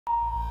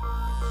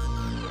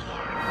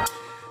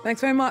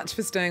Thanks very much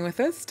for staying with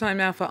us. Time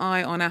now for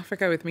Eye on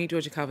Africa with me,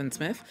 Georgia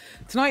Coven-Smith.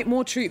 Tonight,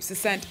 more troops are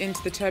sent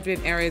into the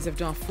turbulent areas of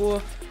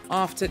Darfur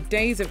after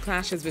days of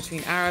clashes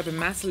between Arab and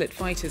Masalit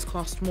fighters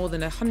cost more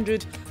than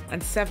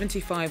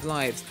 175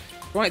 lives.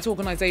 Rights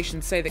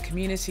organisations say that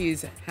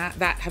communities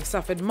that have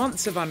suffered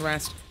months of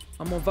unrest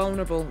are more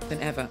vulnerable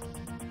than ever.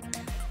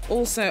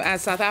 Also,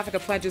 as South Africa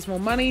pledges more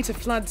money to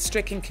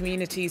flood-stricken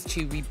communities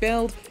to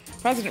rebuild,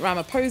 President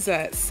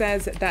Ramaphosa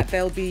says that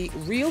there'll be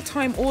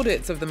real-time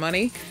audits of the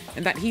money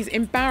and that he's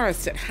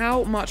embarrassed at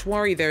how much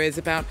worry there is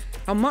about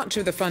how much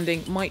of the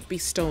funding might be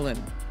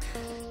stolen.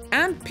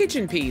 And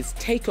pigeon peas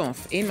take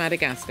off in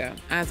Madagascar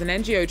as an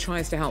NGO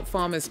tries to help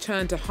farmers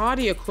turn to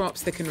hardier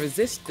crops that can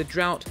resist the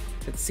drought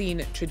that's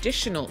seen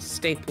traditional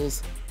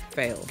staples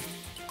fail.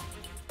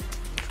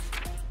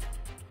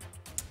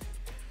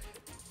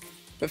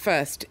 But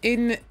first,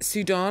 in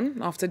Sudan,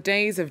 after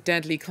days of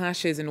deadly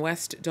clashes in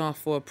West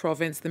Darfur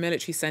province, the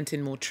military sent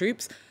in more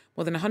troops.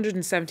 More than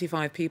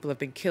 175 people have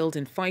been killed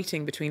in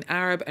fighting between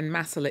Arab and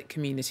Masalit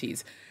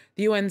communities.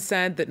 The UN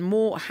said that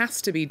more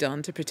has to be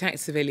done to protect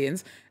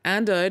civilians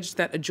and urged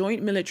that a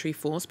joint military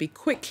force be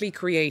quickly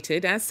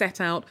created as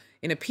set out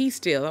in a peace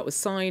deal that was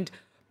signed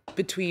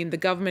between the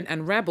government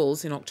and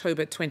rebels in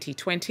October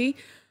 2020.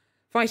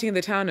 Fighting in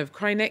the town of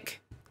Krynik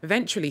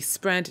eventually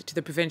spread to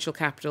the provincial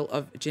capital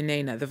of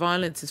Genena. The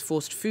violence has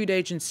forced food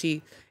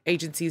agencies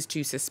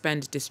to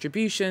suspend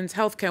distributions,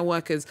 healthcare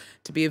workers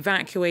to be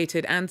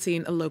evacuated, and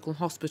seen a local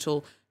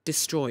hospital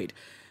destroyed.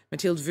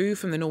 Mathilde Vu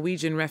from the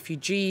Norwegian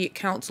Refugee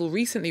Council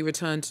recently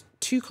returned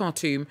to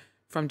Khartoum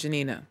from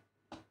Genena.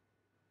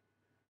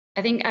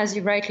 I think, as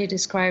you rightly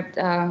described,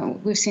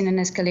 we've seen an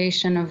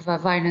escalation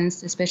of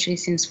violence, especially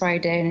since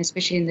Friday, and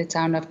especially in the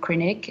town of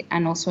Krynik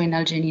and also in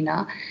Al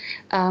Genina.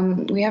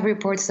 We have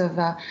reports of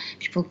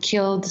people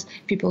killed,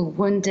 people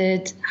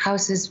wounded,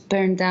 houses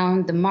burned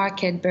down, the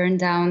market burned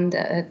down,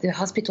 the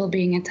hospital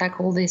being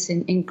attacked, all this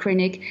in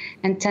Krynik,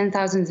 and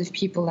 10,000s of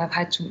people have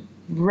had to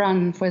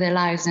run for their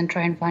lives and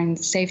try and find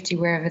safety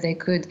wherever they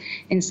could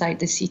inside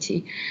the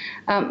city.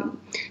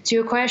 To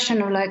your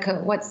question of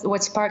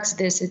what sparks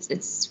this,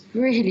 it's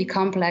really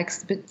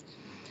complex, but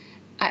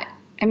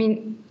I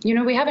mean,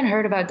 we haven't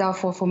heard about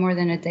Darfur for more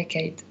than a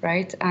decade,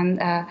 right? And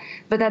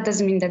but that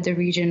doesn't mean that the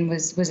region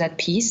was at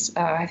peace.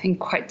 I think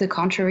quite the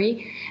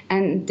contrary.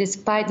 And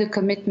despite the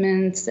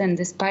commitments and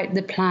despite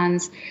the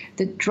plans,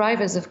 the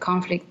drivers of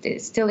conflict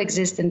still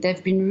exist, and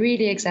they've been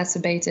really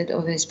exacerbated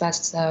over these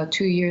past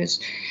 2 years.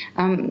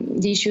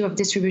 The issue of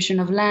distribution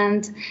of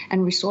land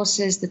and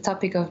resources, the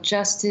topic of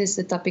justice,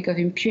 the topic of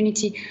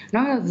impunity,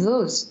 none of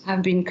those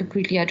have been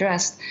completely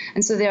addressed.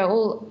 And so they are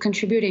all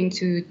contributing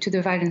to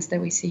the violence that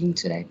we're seeing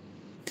today.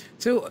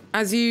 So,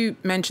 as you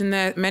mentioned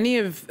there, many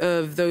of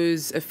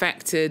those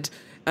affected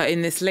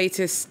in this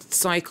latest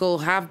cycle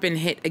have been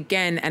hit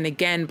again and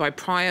again by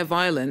prior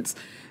violence.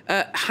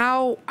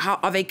 How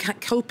are they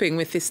coping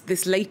with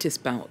this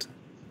latest bout?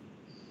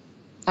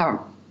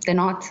 They're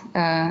not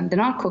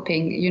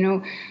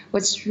coping.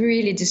 What's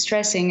really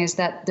distressing is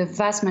that the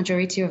vast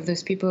majority of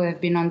those people who have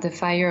been under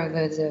fire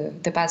over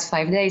the past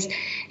 5 days,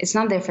 it's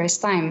not their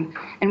first time.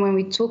 And when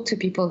we talk to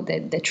people, they're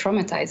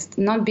traumatized,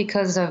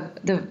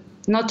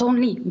 not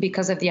only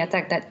because of the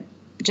attack that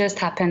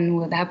just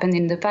what happened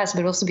in the past,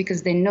 but also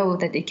because they know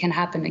that it can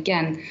happen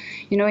again.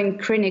 In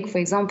Krynik, for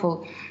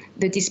example,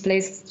 the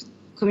displaced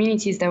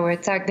communities that were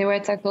attacked, they were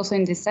attacked also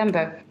in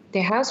December.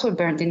 Their houses were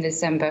burned in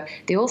December.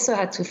 They also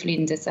had to flee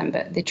in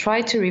December. They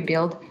tried to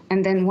rebuild,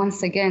 and then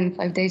once again,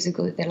 5 days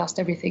ago, they lost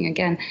everything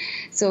again.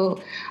 So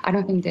I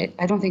don't think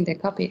they're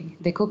coping.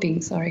 They're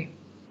coping. Sorry.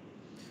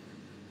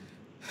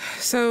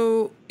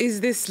 So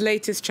is this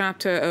latest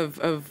chapter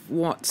of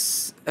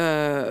what's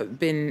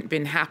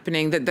been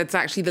happening, that's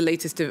actually the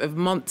latest of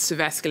months of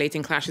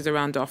escalating clashes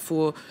around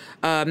Darfur,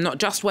 not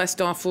just West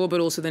Darfur, but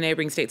also the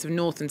neighbouring states of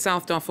North and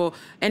South Darfur?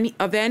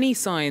 Are there any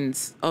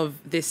signs of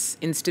this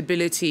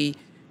instability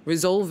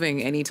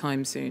resolving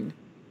anytime soon?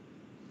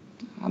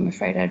 I'm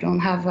afraid I don't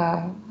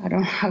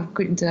have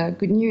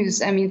good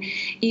news. I mean,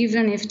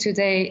 even if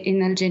today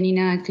in Al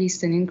Genina, at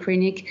least, and in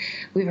Krynik,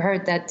 we've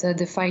heard that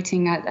the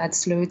fighting had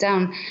slowed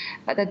down,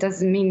 that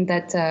doesn't mean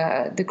that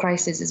the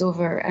crisis is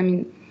over. I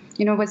mean,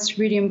 what's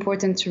really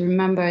important to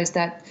remember is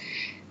that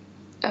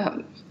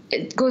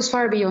it goes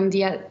far beyond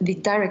the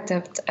direct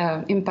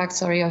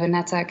impact, of an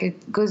attack.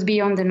 It goes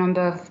beyond the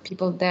number of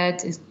people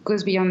dead. It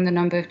goes beyond the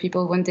number of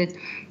people wounded.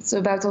 It's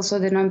about also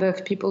the number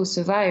of people who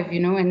survive,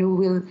 and who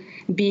will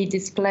be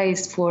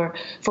displaced for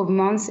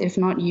months, if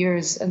not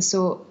years. And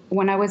so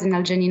when I was in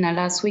Al Genina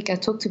last week, I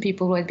talked to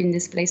people who had been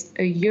displaced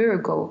a year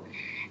ago,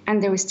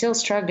 and they were still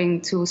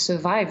struggling to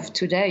survive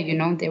today.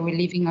 They were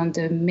living on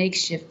the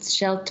makeshift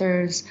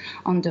shelters,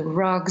 on the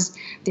rugs.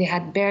 They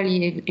had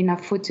barely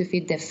enough food to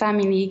feed their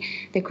family.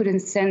 They couldn't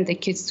send their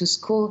kids to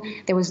school.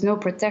 There was no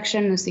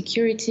protection, no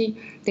security.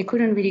 They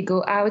couldn't really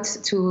go out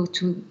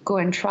to go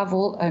and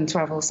travel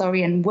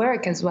and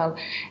work as well.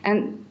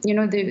 And,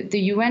 the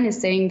UN is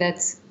saying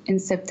that in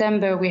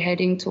September, we're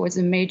heading towards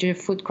a major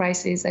food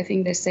crisis. I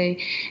think they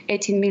say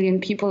 18 million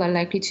people are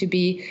likely to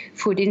be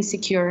food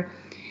insecure.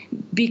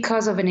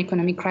 because of an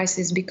economic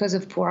crisis, because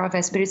of poor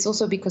harvest, but it's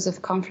also because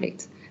of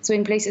conflict. So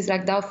in places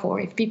like Darfur,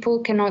 if people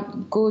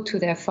cannot go to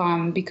their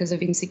farm because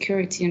of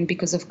insecurity and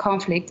because of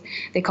conflict,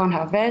 they can't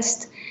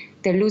harvest,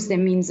 they lose their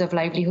means of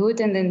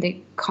livelihood, and then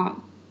they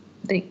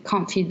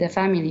can't feed their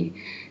family.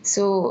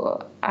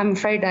 So I'm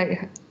afraid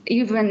that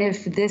even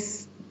if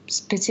this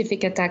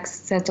specific attack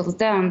settles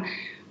down,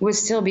 we'll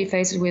still be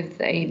faced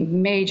with a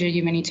major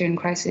humanitarian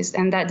crisis,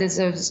 and that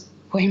deserves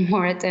way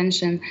more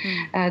attention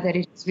that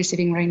it's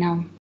receiving right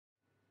now.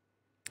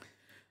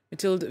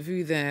 Mathilde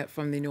Vu there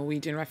from the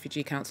Norwegian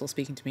Refugee Council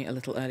speaking to me a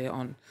little earlier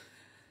on.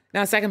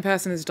 Now, a second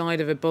person has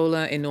died of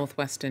Ebola in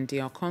northwestern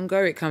DR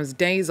Congo. It comes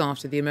days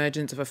after the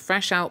emergence of a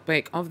fresh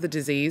outbreak of the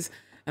disease,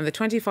 and the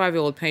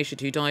 25-year-old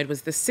patient who died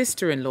was the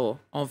sister-in-law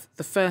of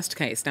the first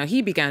case. Now,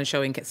 he began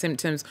showing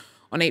symptoms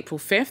on April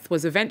 5th,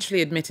 was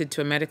eventually admitted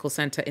to a medical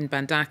centre in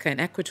Bandaka in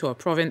Equator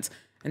province,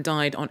 and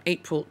died on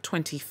April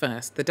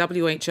 21st.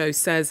 The WHO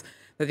says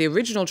that the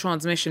original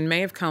transmission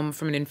may have come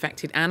from an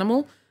infected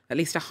animal. At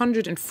least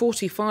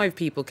 145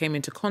 people came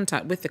into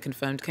contact with the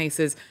confirmed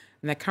cases,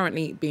 and they're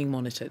currently being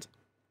monitored.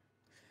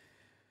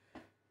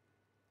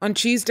 On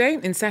Tuesday,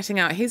 in setting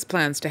out his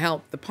plans to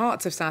help the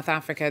parts of South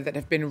Africa that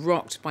have been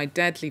rocked by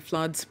deadly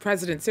floods,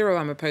 President Cyril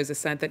Ramaphosa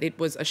said that it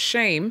was a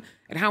shame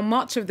at how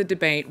much of the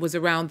debate was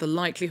around the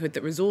likelihood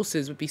that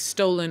resources would be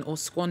stolen or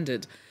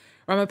squandered.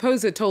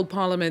 Ramaphosa told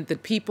Parliament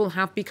that people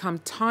have become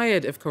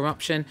tired of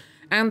corruption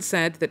and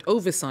said that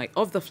oversight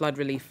of the flood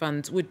relief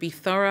funds would be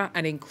thorough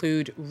and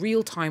include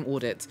real-time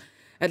audits.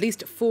 At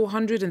least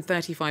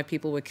 435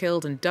 people were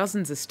killed and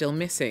dozens are still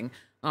missing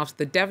after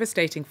the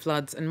devastating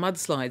floods and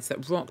mudslides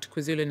that rocked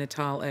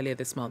KwaZulu-Natal earlier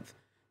this month.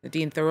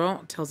 Nadine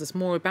Theron tells us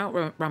more about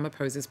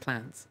Ramaphosa's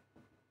plans.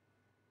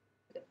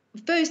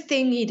 First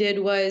thing he did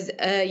was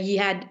he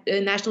had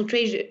National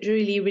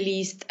Treasury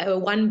released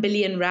 1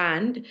 billion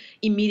rand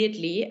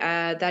immediately.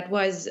 That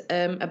was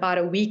about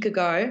a week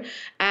ago.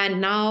 And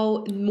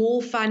now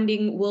more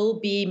funding will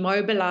be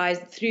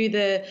mobilized through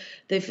the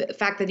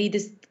fact that he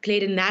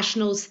declared a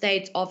national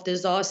state of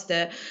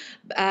disaster.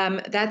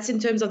 That's in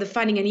terms of the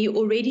funding. And he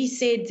already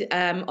said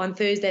on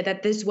Thursday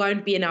that this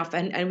won't be enough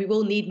and we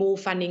will need more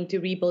funding to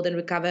rebuild and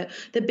recover.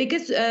 The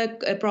biggest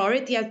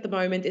priority at the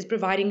moment is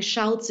providing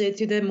shelter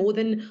to the more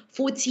than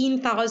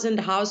 14,000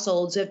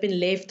 households who have been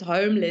left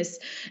homeless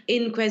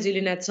in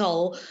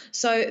KwaZulu-Natal.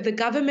 So the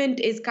government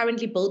is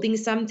currently building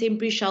some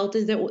temporary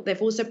shelters.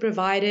 They've also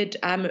provided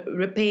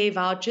repair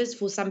vouchers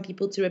for some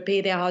people to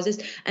repair their houses.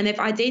 And they've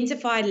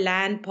identified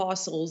land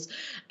parcels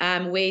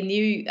where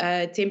new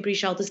temporary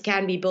shelters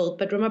can be built.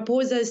 But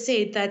Ramaphosa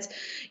said that,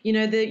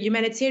 the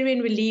humanitarian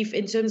relief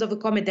in terms of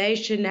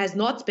accommodation has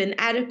not been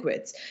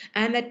adequate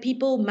and that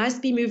people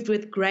must be moved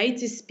with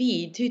greater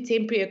speed to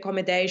temporary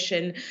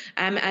accommodation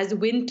as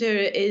winter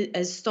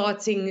is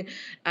starting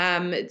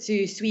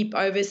to sweep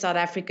over South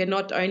Africa,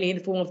 not only in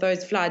the form of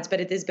those floods, but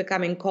it is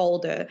becoming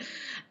colder.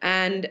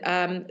 And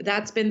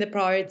that's been the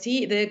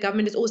priority. The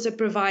government has also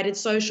provided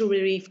social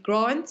relief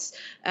grants,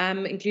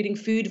 including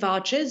food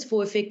vouchers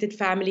for affected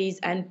families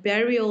and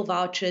burial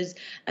vouchers,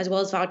 as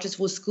well as vouchers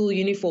for school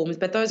uniforms.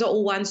 But those are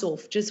all once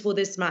off, just for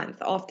this month.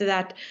 After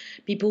that,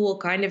 people will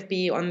kind of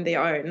be on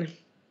their own.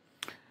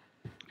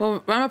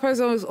 Well,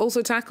 Ramaphosa has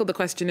also tackled the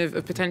question of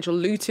potential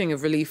looting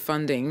of relief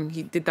funding.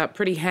 He did that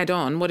pretty head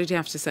on. What did he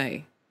have to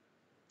say?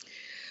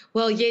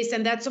 Well, yes,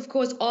 and that's, of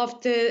course,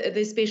 after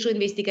the Special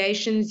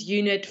Investigations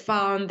Unit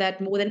found that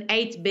more than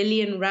 8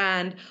 billion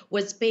rand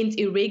was spent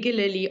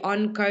irregularly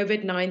on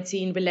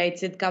COVID-19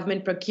 related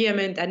government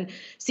procurement, and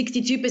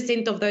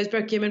 62% of those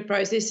procurement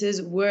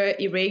processes were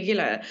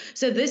irregular.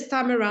 So this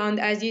time around,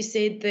 as you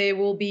said, they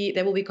will be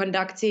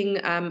conducting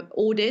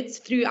audits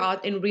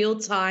throughout in real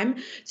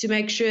time to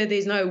make sure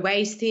there's no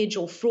wastage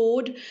or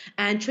fraud.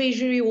 And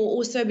Treasury will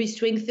also be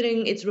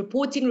strengthening its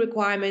reporting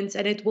requirements,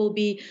 and it will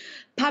be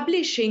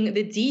publishing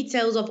the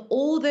details of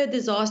all the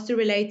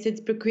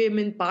disaster-related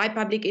procurement by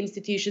public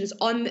institutions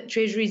on the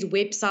Treasury's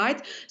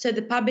website so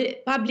the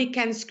public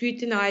can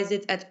scrutinize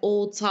it at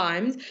all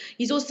times.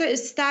 He's also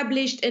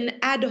established an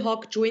ad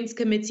hoc joint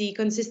committee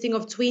consisting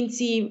of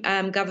 20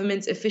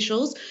 government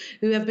officials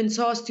who have been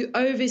tasked to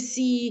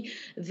oversee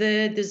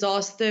the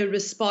disaster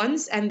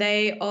response, and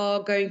they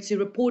are going to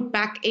report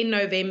back in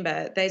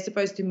November. They're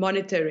supposed to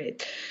monitor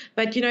it.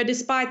 But,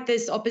 despite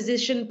this,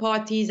 opposition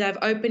parties have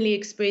openly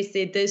expressed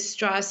their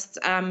distrust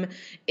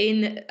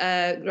in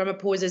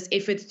Ramaphosa's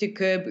efforts to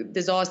curb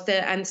disaster.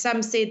 And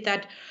some said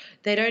that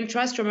they don't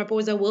trust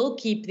Ramaphosa will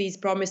keep these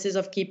promises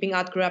of keeping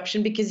out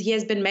corruption because he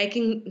has been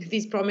making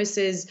these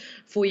promises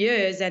for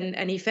years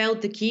and he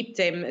failed to keep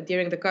them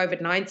during the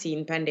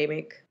COVID-19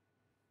 pandemic.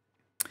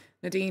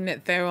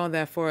 Nadine, there are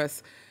there for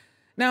us.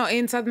 Now,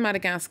 in southern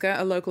Madagascar,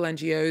 a local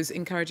NGO is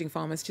encouraging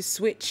farmers to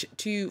switch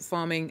to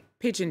farming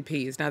pigeon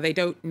peas. Now, they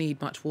don't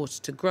need much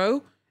water to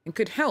grow and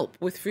could help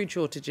with food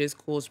shortages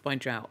caused by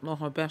drought.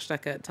 Laura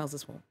Berstecker tells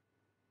us more.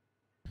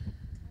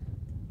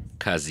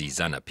 Kazi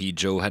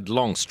Zanapijo had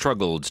long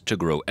struggled to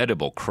grow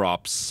edible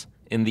crops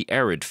in the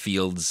arid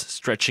fields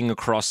stretching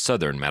across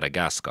southern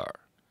Madagascar.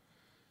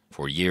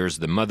 For years,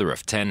 the mother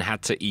of 10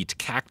 had to eat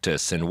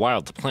cactus and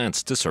wild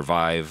plants to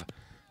survive.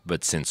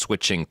 But since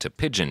switching to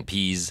pigeon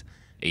peas,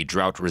 a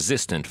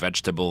drought-resistant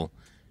vegetable,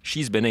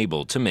 she's been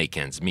able to make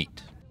ends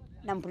meet.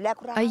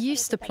 I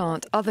used to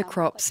plant other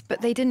crops,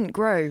 but they didn't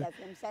grow.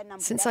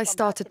 Since I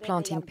started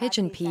planting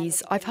pigeon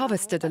peas, I've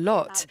harvested a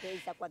lot.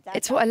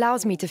 It's what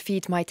allows me to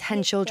feed my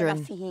 10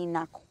 children.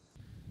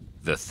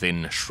 The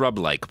thin,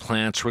 shrub-like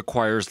plant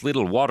requires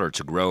little water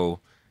to grow.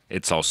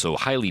 It's also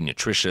highly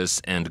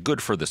nutritious and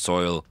good for the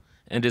soil,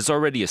 and is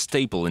already a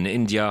staple in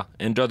India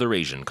and other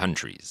Asian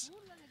countries.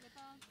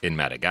 In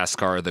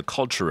Madagascar, the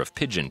culture of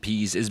pigeon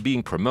peas is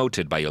being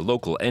promoted by a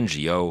local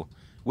NGO,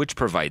 which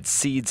provides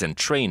seeds and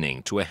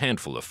training to a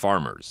handful of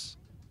farmers.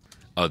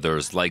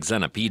 Others, like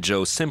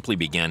Zanapijo, simply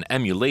began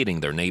emulating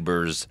their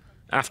neighbors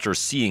after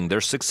seeing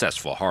their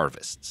successful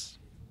harvests.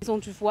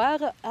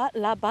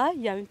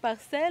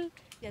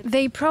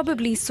 They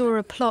probably saw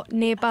a plot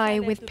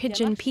nearby with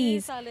pigeon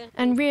peas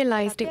and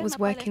realized it was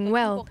working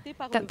well,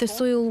 that the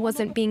soil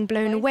wasn't being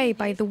blown away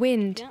by the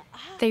wind.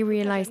 They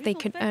realized they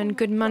could earn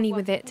good money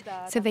with it,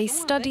 so they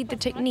studied the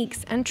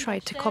techniques and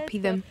tried to copy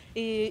them.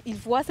 The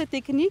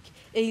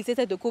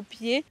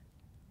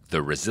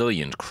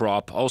resilient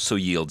crop also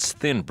yields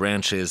thin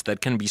branches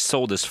that can be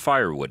sold as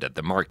firewood at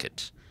the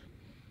market.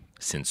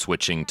 Since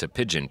switching to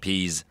pigeon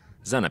peas,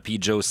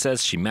 Zanapijo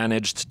says she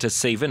managed to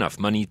save enough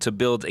money to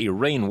build a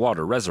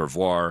rainwater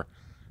reservoir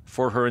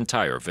for her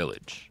entire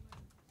village.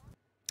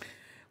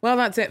 Well,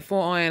 that's it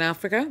for Eye on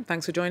Africa.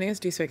 Thanks for joining us.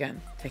 Do so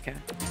again. Take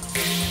care.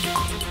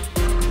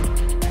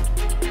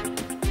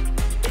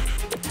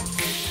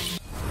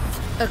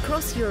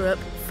 Across Europe,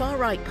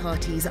 far-right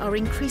parties are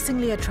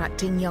increasingly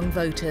attracting young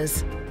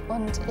voters.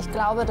 Und ich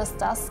glaube, dass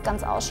das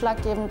ganz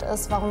ausschlaggebend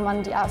ist, warum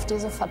man die AfD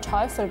so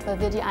verteufelt, weil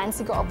wir die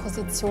einzige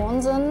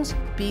Opposition sind.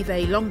 Be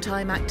they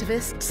long-time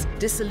activists,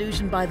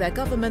 disillusioned by their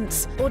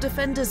governments, or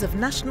defenders of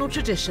national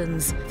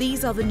traditions,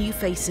 these are the new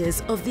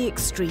faces of the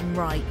extreme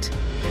right.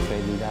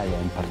 Fratelli d'Italia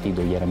è un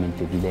partito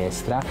chiaramente di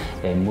destra,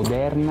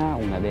 moderna,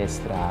 una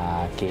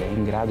destra che è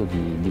in grado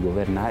di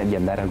governare, di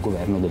andare al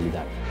governo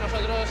dell'Italia.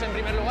 Nosotros, en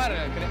primer lugar,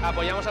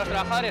 apoyamos a los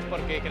trabajadores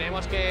porque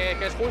creemos que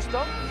es justo.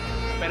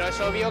 Pero es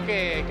obvio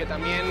que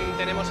también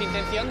tenemos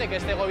intención de que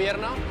este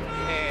gobierno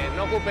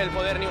no ocupe el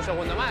poder ni un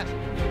segundo más.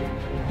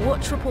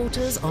 Watch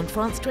Reporters on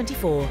France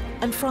 24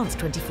 and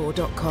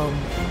France24.com.